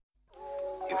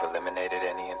You've eliminated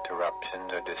any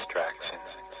interruptions or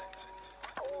distractions.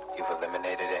 You've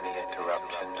eliminated any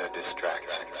interruptions or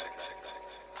distractions.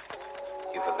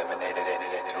 You've eliminated any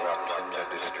interruptions or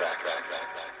distractions.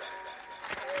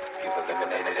 You've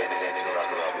eliminated any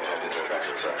interruptions or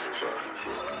distractions.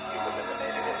 You've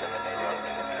eliminated interruptions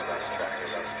or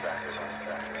distractions.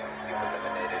 You've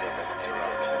eliminated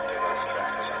interruptions or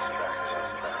distractions.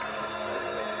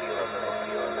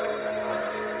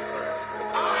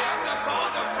 I am the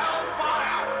god of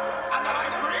hellfire, and I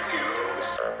bring you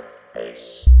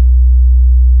peace.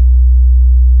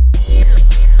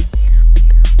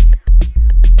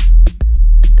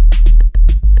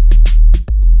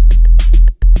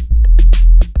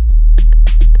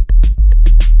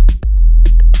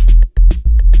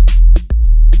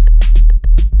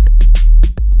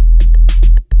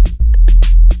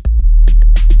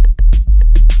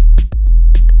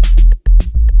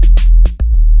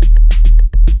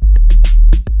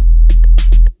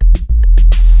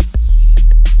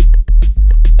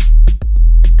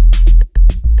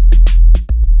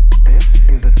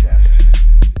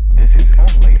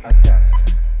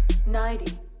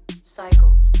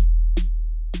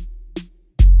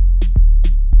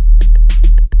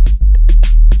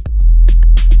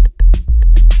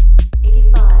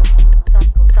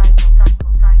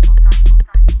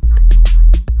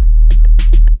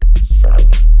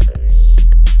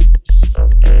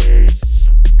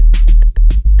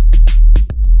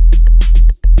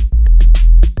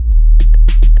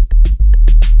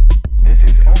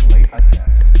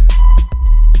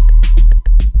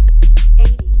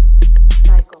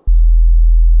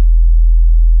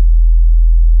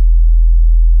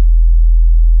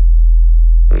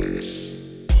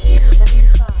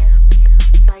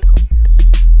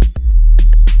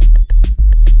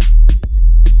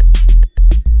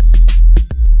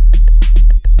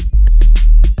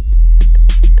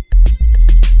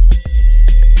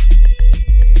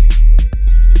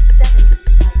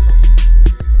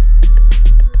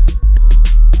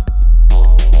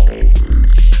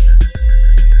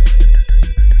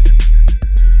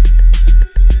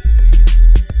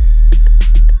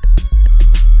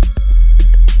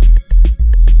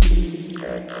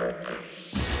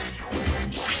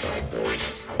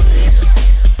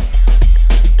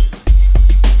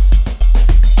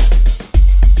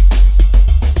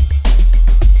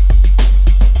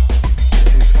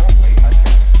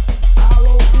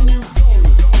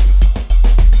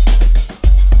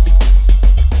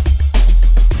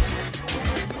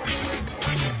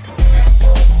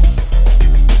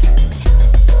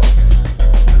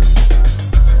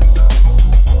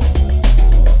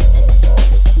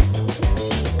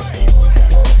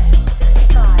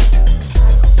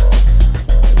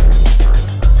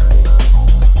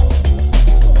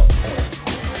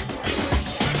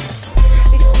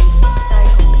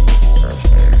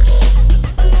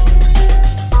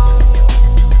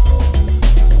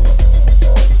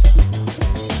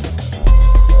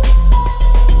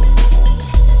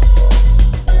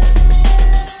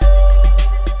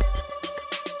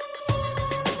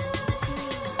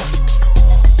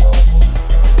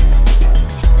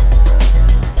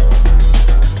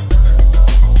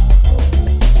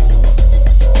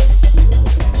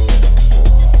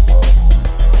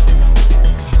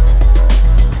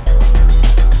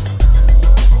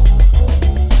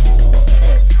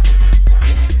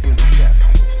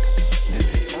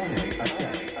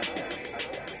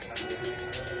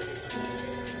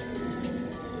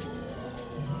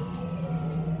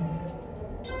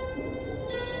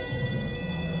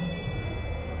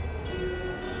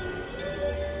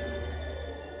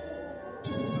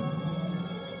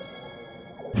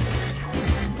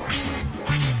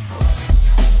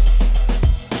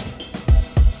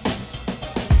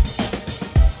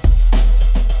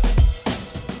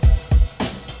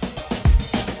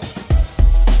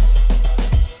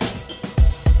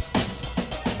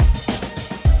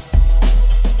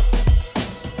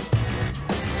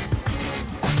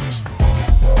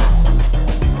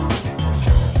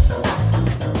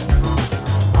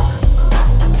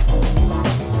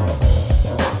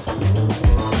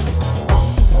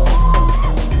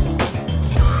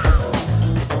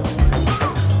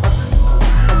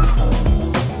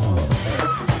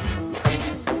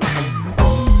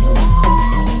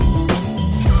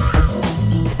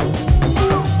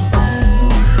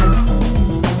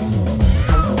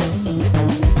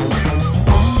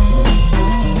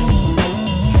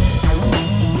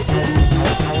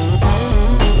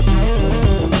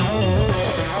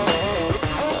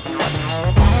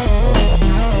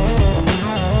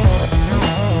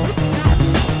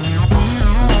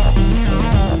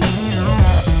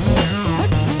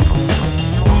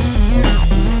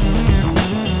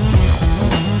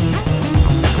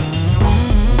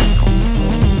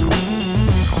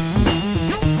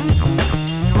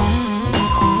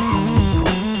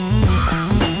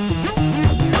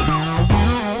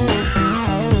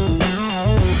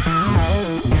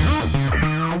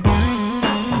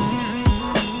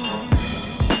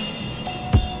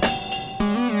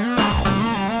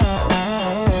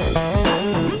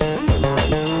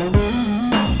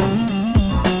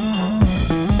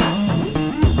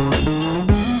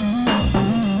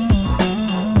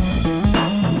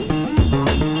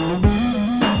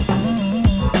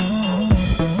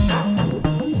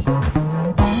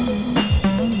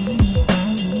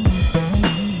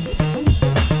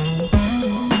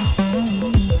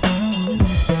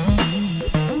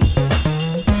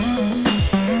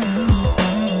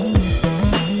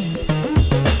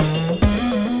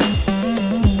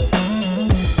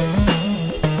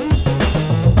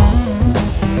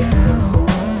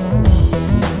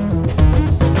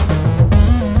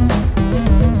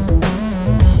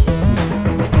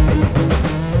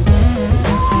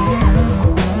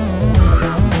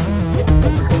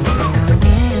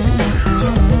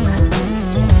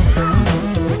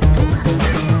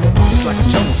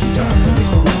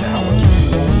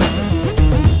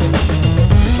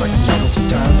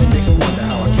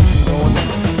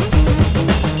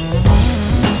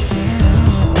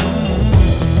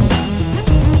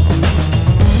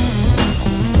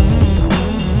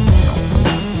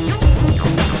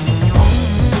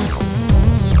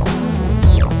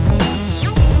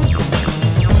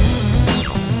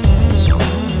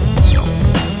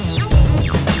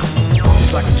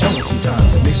 It's like a jungle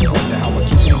sometimes, it makes me wonder how I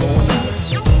keep from going under.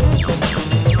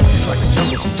 It's like a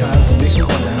jungle sometimes, it makes me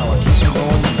wonder how I keep from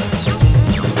going under.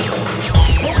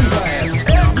 Broken glass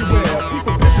everywhere,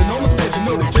 people pissing on the stage, you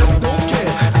know they just don't care.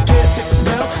 I can't take the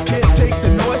smell, can't take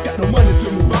the noise, got no money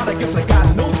to move on, I guess I got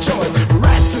no choice.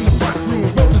 Rats in the front room,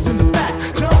 roaches in the back,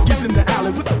 junkies in the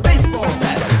alley with the baseball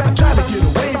bat. I tried to get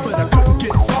away, but I couldn't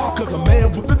get far, cause a man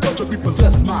with the culture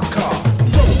repossessed my car.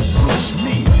 Don't rush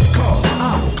me, cause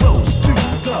I'm close to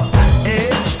the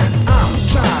edge. I'm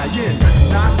trying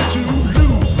not to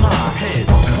lose my head.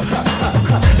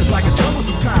 It's like a jungle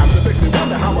sometimes, it makes me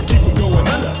wonder how I keep from going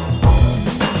under.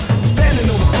 Standing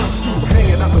on the front stoop,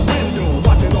 hanging out the window,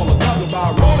 watching all the cars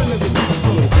by rolling in the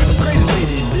disco. A crazy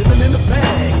lady living in a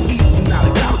bag, eating out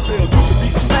of garbage pail, used to be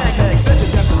a fag hag, such a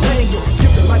dance to tango,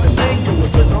 skipping like a tango, a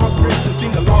certain hard bridge to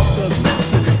sing the lost the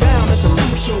citizen. Down at the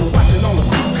peep show, watching all the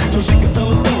crews, so she could tell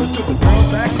her stories to the girls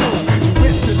back home. She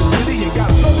went to the city and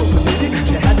got so sedated,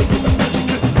 she had to get the food, she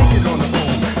couldn't make it on her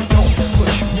own. Don't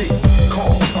push me,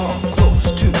 cause I'm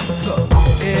close to the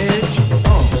edge.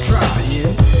 I'm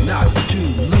trying not to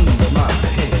lose my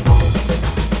head.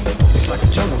 It's like a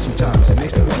jungle sometimes, it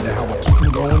makes me wonder how I keep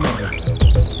from going under.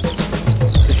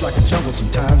 It's like a jungle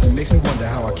sometimes, it makes me wonder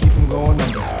how I keep from going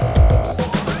under.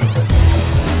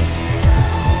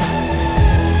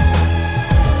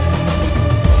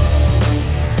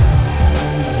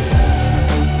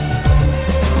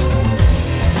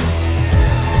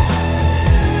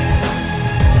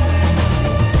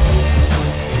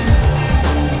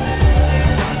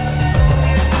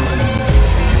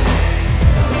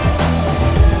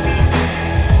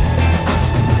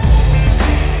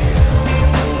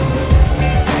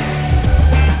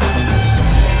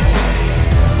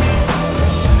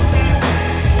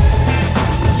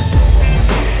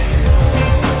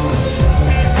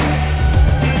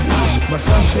 My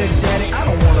son said, Daddy, I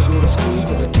don't want to go to school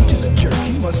because the teacher's a jerk.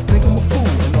 He must think I'm a fool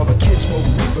and all the kids smoke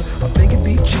reefer. I think it'd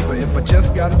be cheaper if I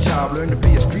just got a job, learn to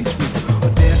be a street sweeper,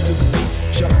 or dance to the beat,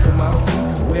 jump for my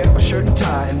feet, wear a shirt and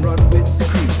tie and run with the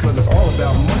creeps. Cause it's all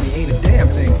about money, ain't a damn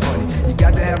thing funny. You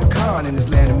got to have a con in this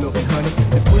land of milk and honey.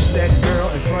 They pushed that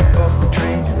girl in front of the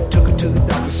train, took her to the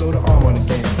doctor, sewed her arm on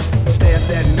again.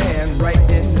 Stabbed that man right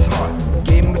in his heart,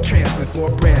 gave him a transplant for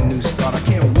a brand new start. I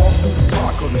can't walk through the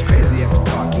park cause it's crazy after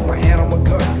dark. Keep my hand on my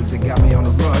gun cause they got me on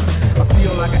the run. I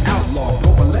feel like an outlaw,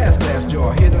 broke my last glass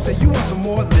jaw. Hear them say you want some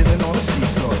more, living on a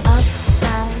seesaw.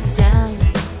 Upside down,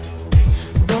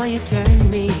 boy you turn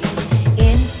me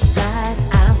inside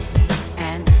out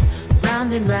and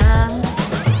round and round.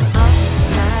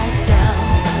 Upside down,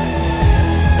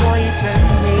 boy you turn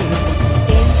me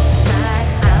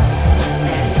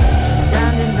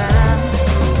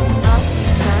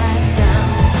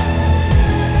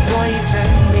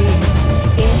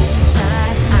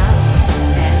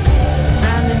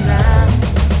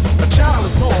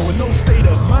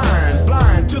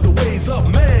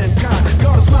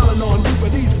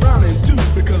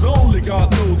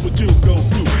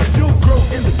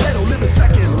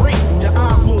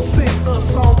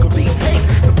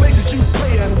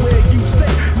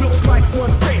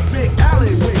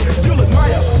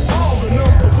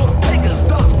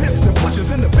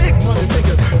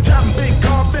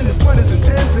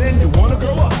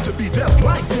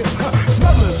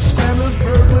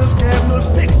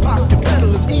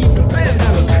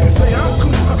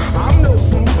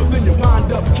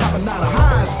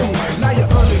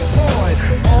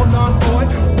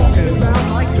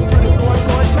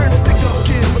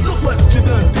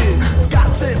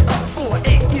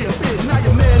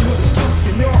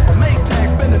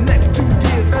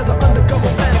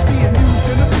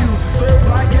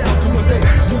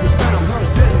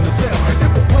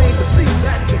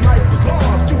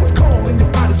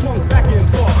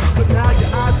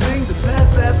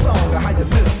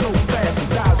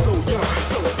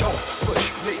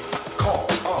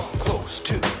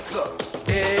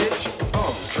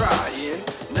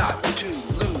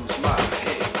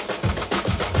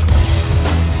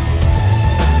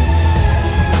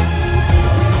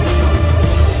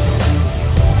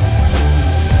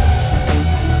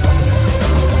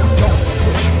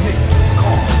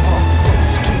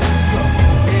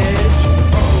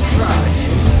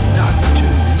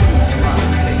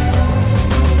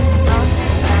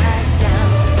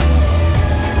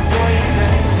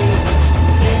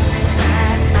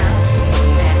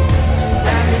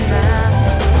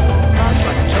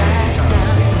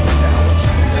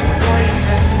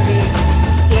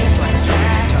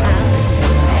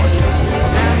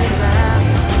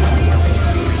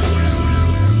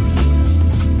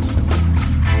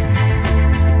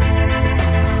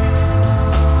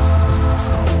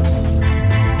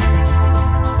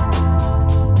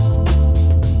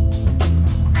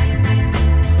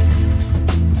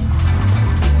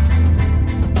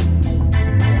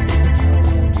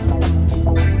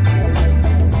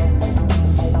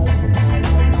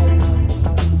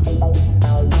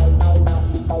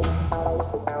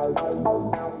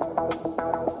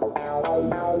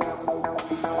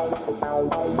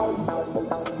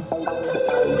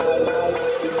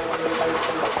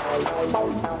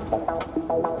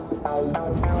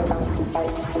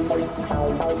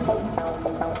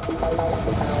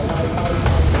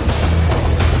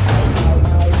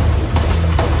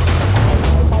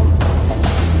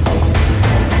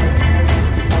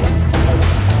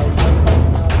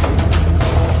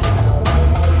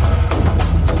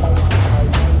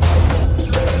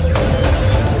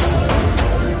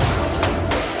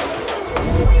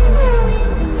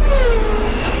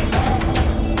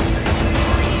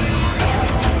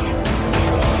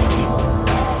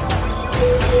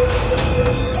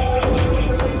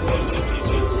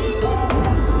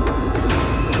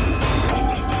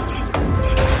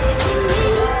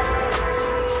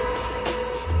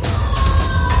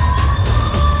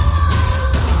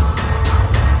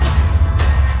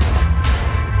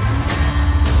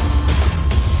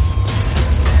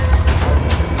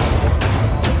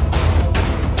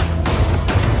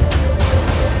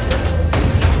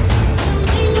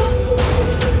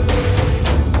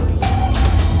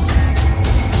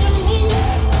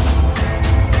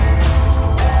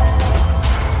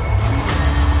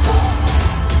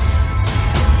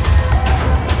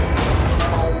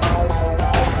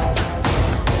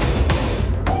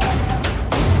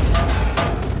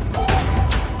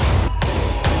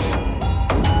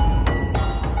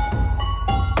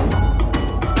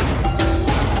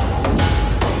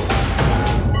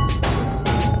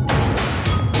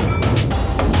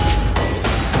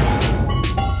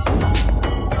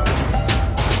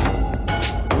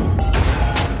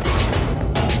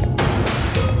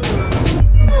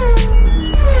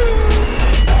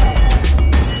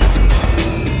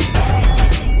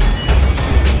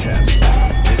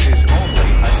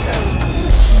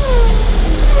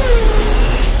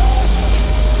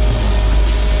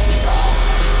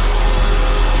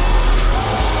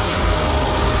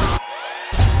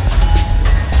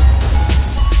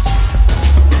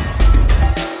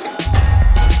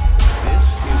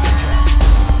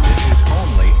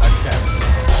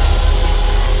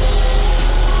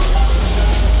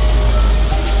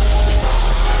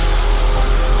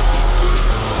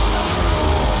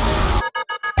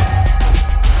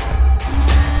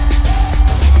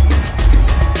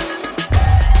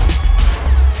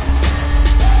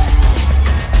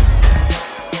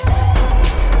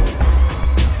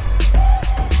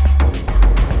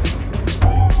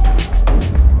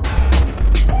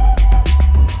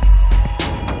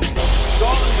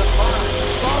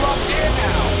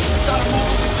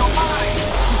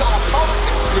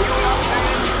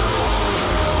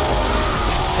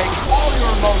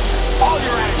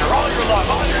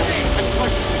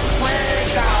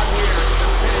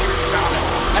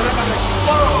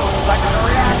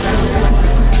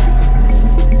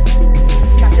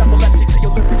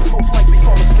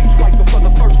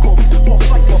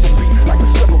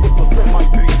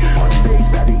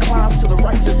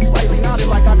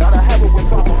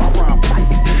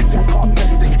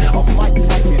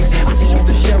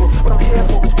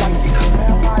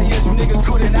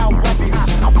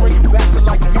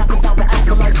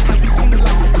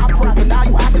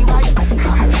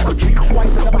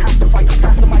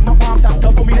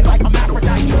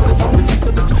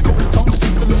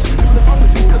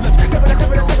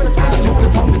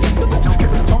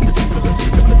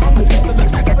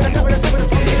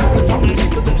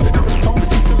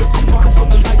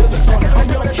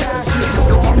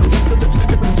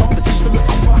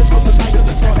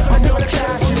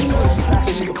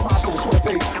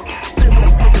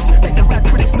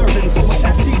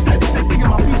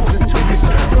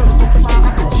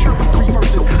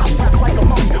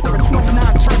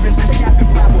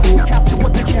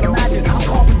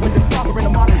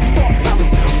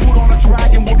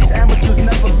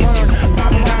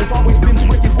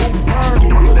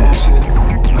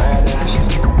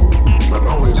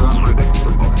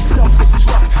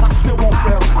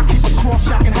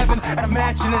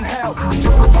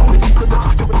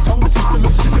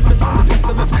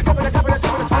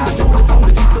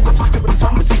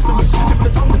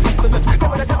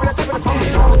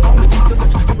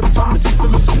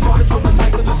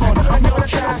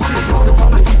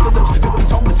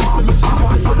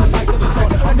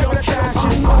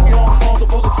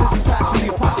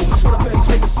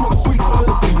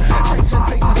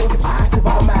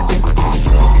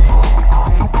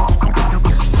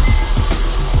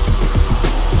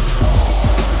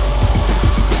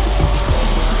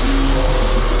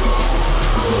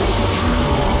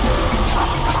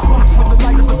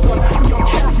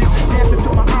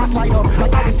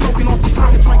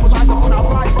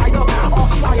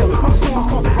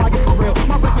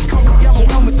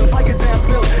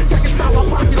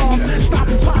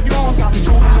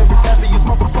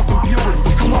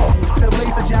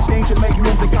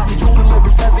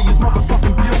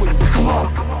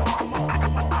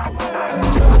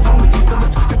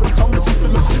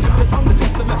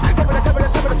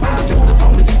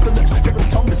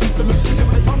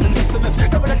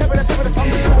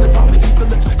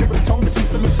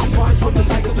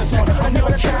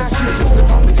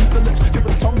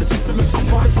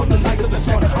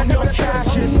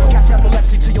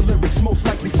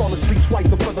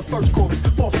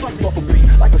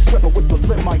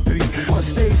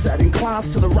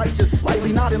lines to the right, just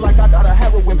slightly nodding like I got a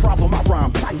heroin problem. I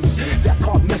rhyme tight. Death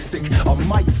called Mystic, a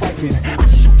mic fighting. I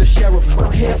shoot the sheriff,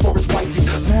 her hair for his spicy.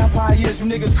 Vampires, you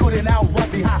niggas couldn't outrun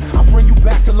me. I bring you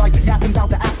back to life, yapping about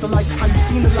the afterlife. How you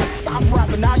seen it like, stop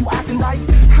rapping, now you acting right.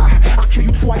 I kill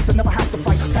you twice, I never have to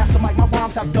fight. Pass the mic, my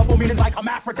rhymes have double meanings like I'm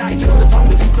Aphrodite. Tip of the tongue,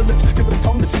 the teeth, the lips. Tip of the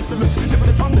tongue, the teeth, the lips. Tip of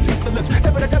the tongue, the teeth, the lips.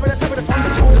 Tip of the tongue, the teeth, the lips.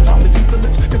 Tip of the tongue, the teeth, the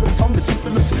lips. Tip of the tongue, the teeth, the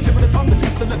lips. Tip of the tongue, the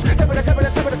teeth, the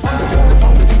lips. Tip of the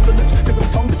tongue, the teeth, the lips. Tip of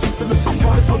the tongue, the teeth, the lips. I'm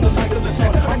trying from the light of the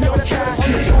sun. I never catch.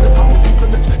 Tip of the tongue, the teeth, the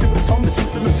lips. Tip of the tongue, the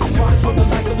teeth, the lips. I'm trying from the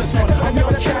light of the sun. I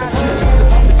never catch. Tip of the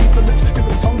tongue, the teeth, the lips. Tip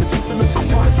of the tongue, the teeth, the lips. I'm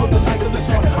trying from the light of the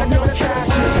sun. I never catch.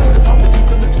 Tip of the tongue, the teeth,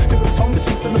 the lips. Tip of the tongue, the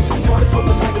teeth, the lips. I'm trying from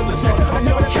the light of the sun. I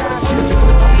never catch. Tip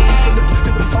of the tongue, the teeth, the lips.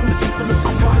 Tip of the tongue, the teeth, the lips.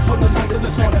 I'm trying from the light of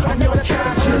the sun. I never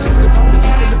catch. Tip of the tongue, the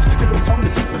teeth, the lips. Tip of the tongue, the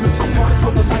teeth, the lips. I'm trying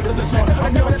from the light of the sun. I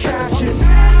never catch.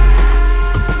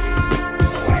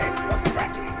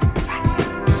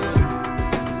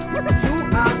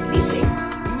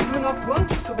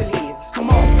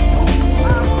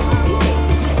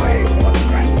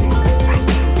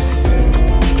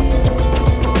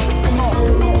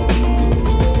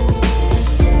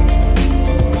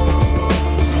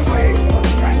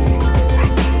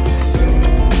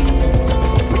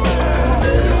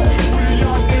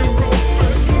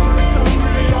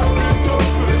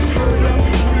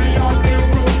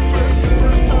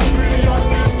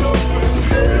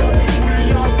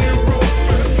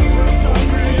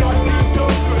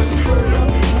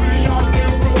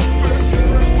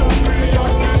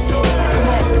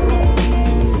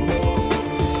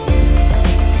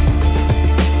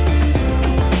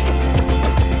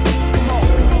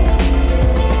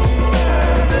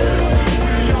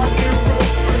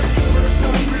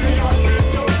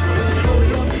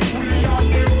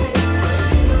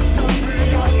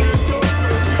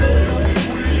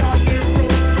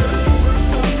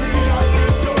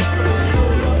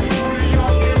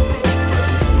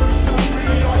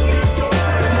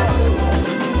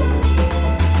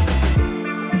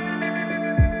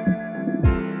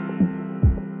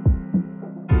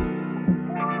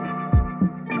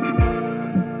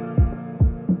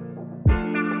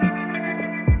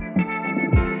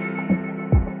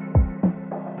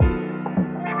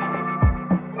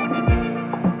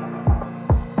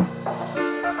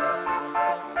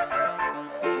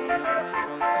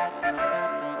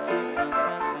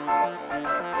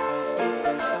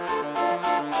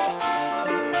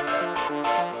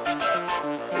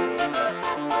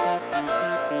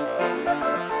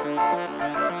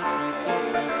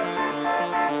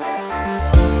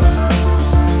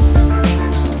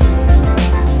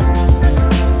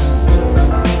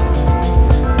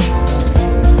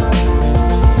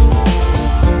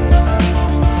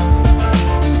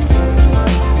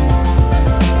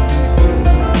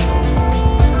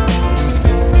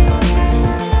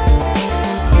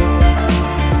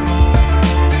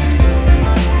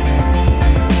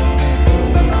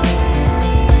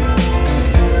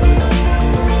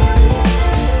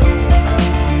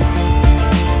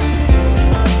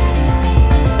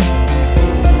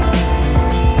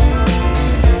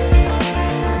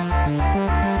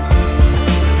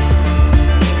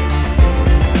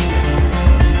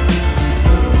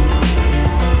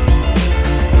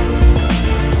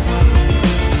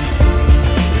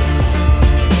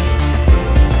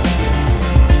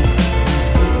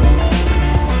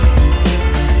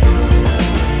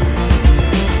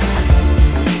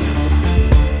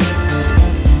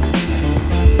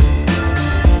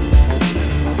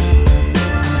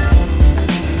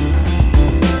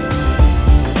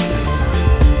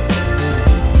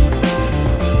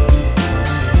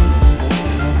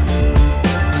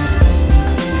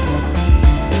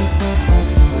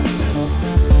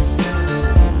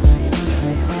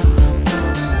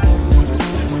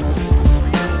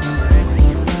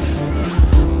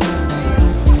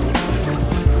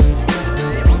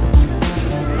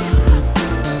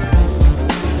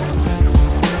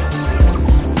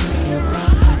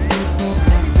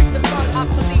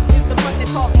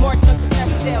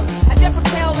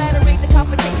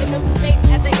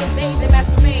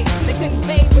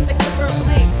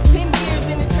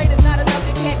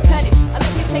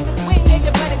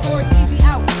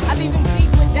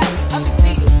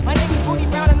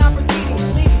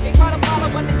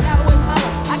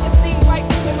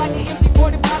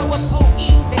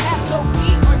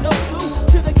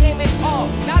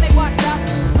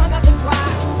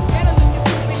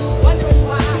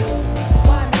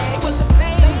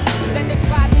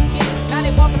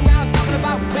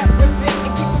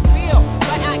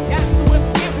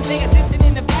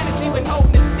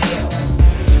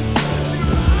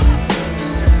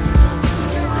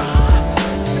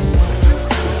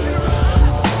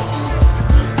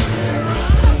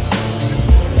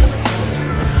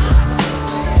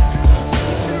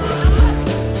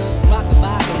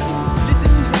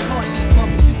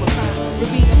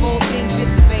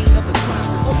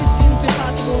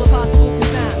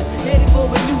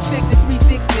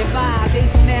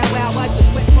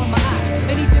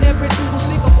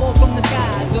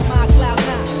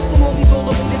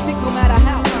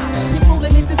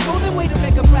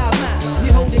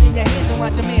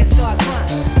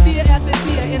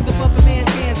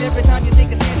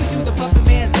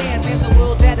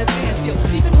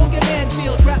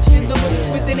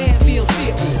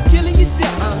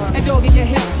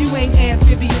 You ain't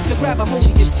amphibious, so grab a hold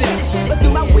of yourself. But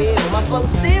through my will, my flow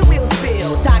still will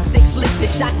spill. Toxic, slick, the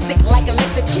shock sick like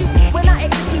electrocute. When I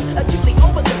execute, acutely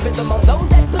over the rhythm on those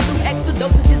that pollute. Extra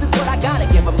dosages is what I gotta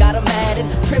give them. Got 'em mad and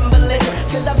trembling,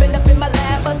 cause I've been up in my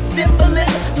lab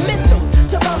assembling missiles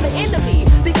to bomb the enemy.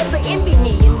 Because they envy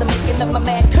me in the making of my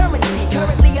mad currency.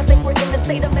 Currently, I think we're in a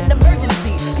state of an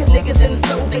emergency. Cause niggas done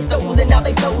sold they souls and now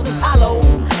they souls is hollow.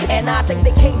 And I think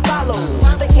they can't follow,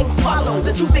 they can't swallow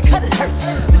the truth because it hurts.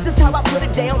 This is how I put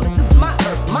it down, this is my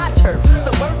earth, my turf.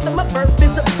 The worth of my birth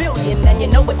is $1 billion. And you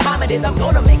know what time it is, I'm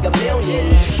gonna make $1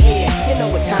 million. Yeah, you know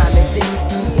what time is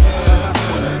it?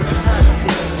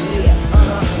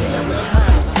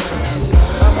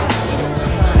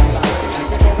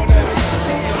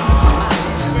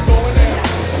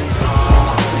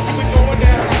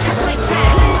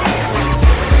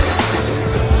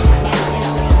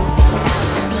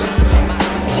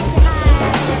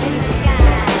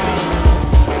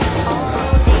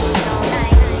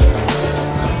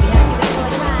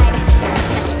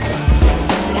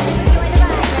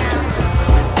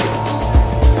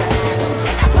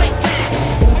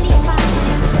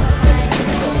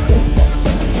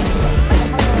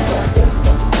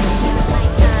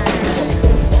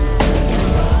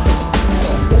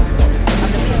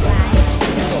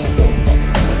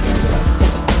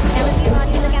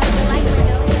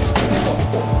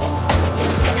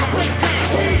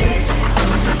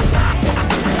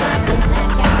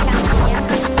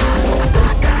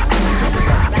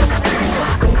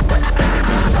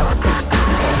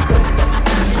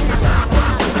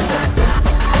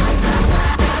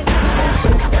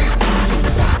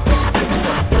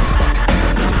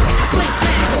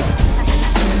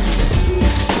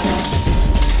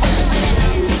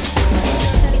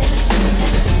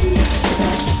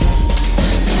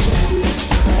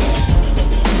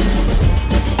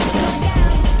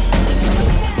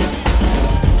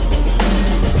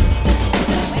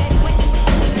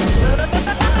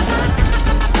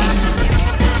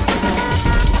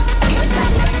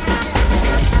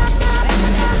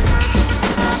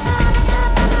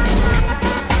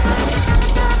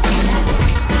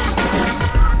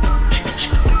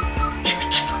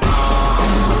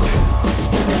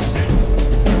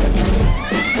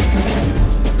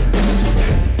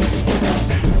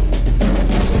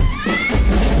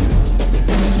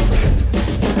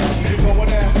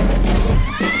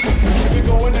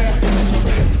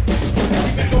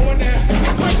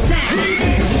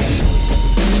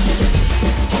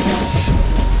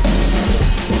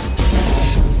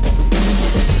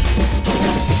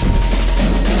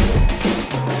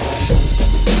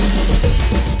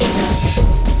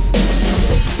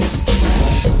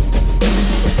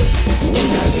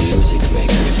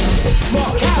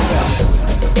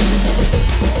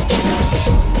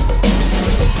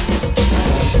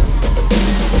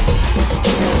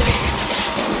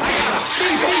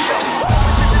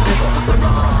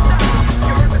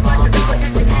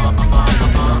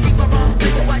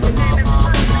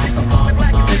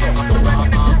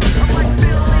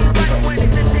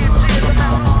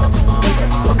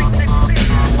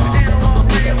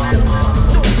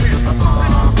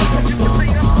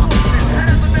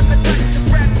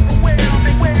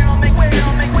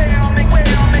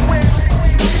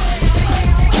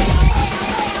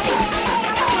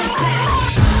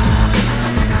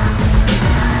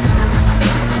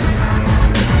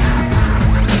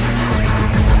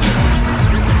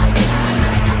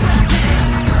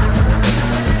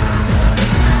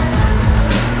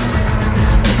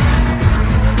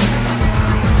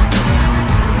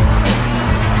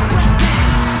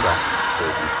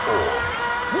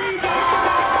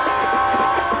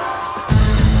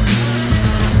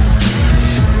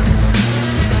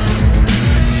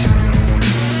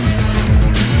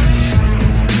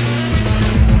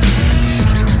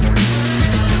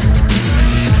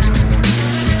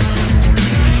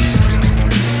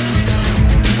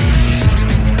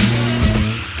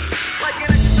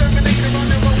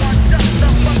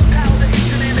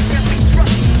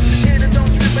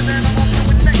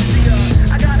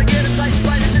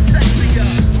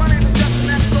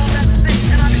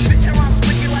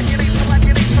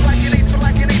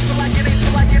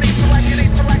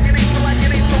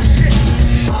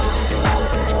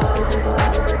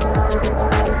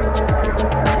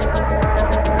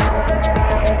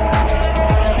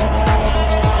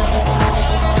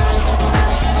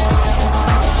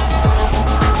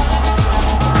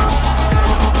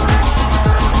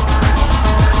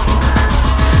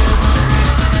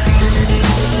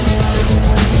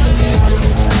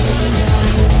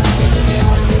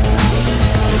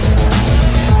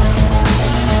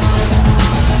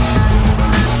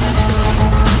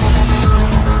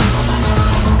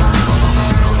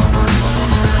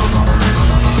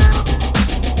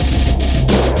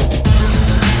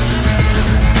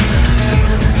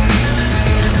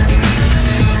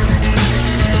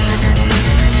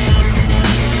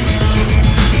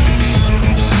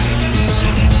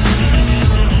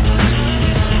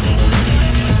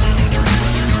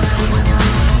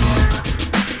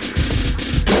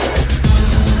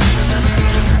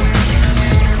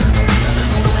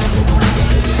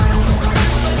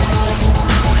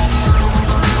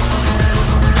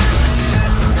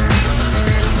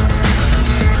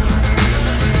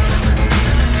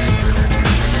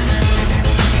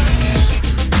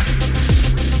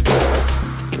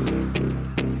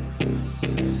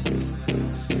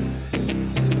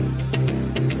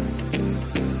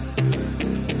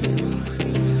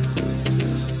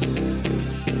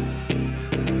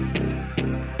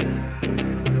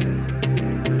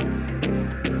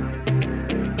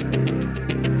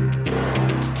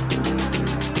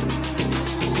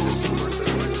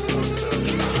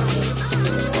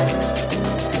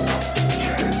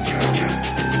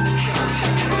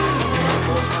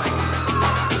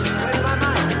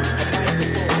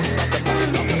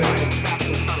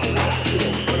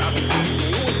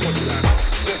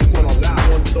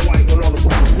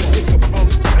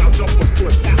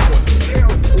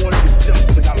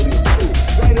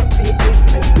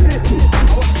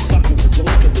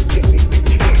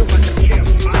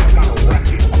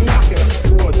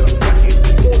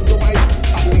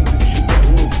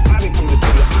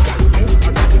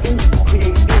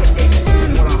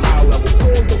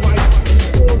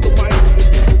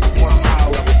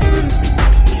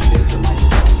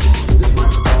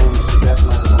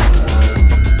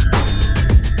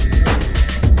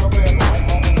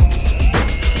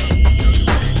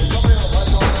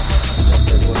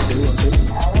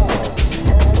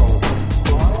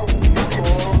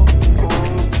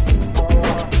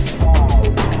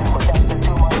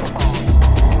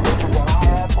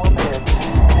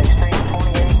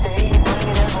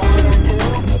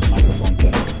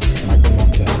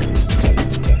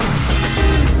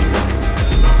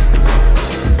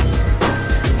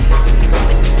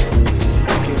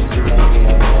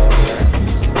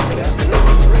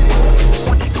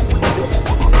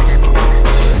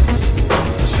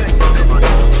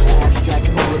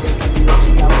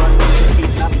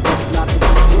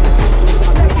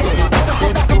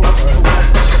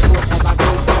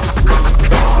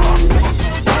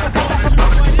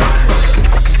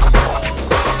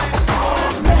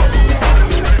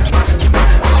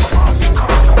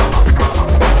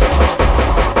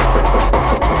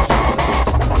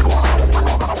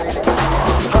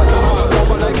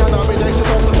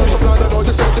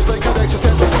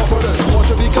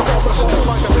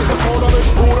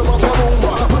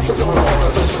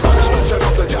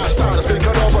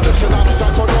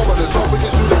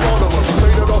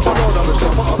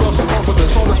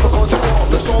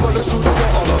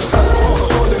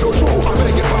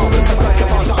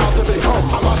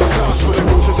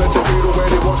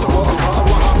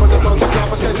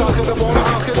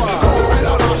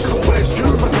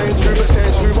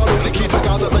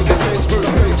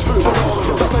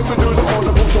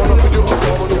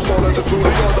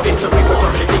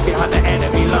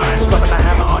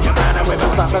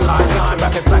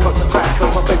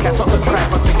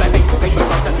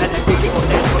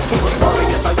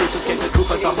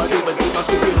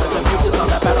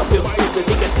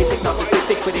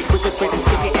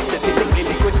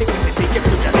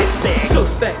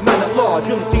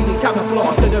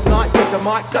 the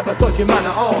mic, sabotaging man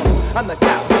at arms. And the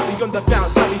cat with the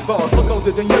underground savvy bars. Look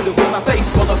older than Yoda with my face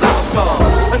full of battle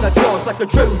scars. And I charge like a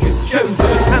Trojan, chosen.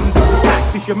 Handle the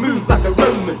tactics, you move like a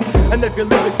Roman. And every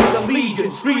lyric is a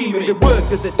legion, screaming. You work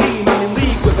as a team, I'm in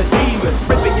league with a demon.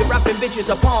 Ripping your rapping bitches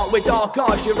apart with dark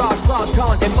arts. Your ass class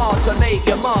can't embark to make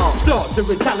your mark. Start to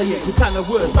retaliate with kind of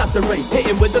words, lacerate.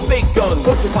 Hitting with the big gun,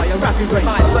 occupy a rapid rate.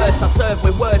 My first I serve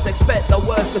with words, expect the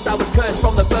worst, cause I was cursed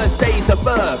from the first days of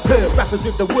birth. Heard rappers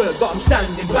with the word, got 'em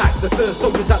standing back. The first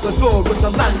soldiers at the door was a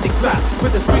landing craft.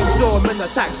 With the screen storm and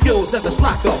attack skills, never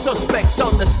slack off. Suspects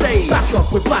on the stage, back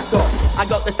off with black off. I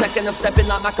got the tech and I'm stepping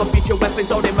like my future weapons.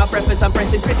 Holding my breath as I'm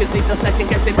pressing triggers. Need no second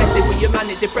guessing, messing with your man,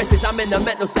 it depresses. I'm in a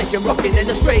metal session, rocking in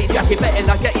a straight jacket. Betting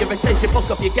I get your attention, fuck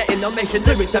up, you're getting no mention.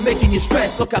 Lyrics are making you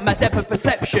stress, look at my depth of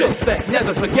perception. Suspect,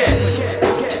 never forget.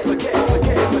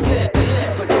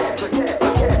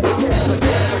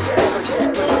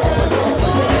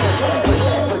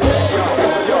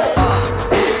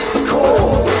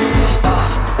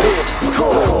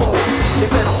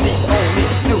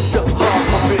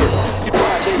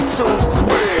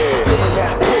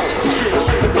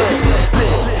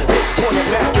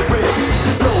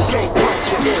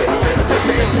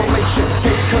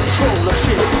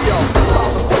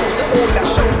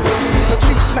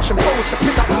 Smashing bowls to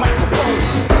pick up microphones.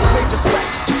 Major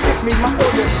Spatts, just give me my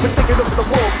orders. We're taking over the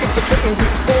world, infiltrating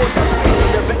weak borders. We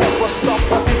never ever stop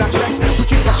busting our tracks. We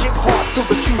keep our shit hard till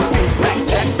the truth being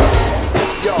blackjack.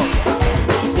 Yo,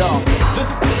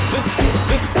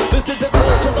 this is a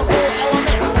call to the four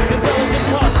elements. Intelligent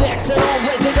context and all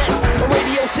residents. A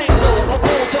radio signal, a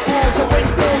call to all to bring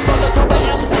soul from the top of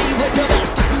MC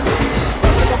regiment.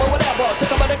 So come on whatever, so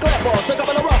come on the clever, so come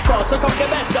on the rocker, so come get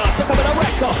better, so come on the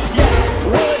record. Yes.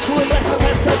 Words who invest the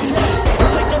best of test.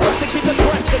 Take the risk to keep the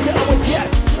quest that you always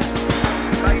guess.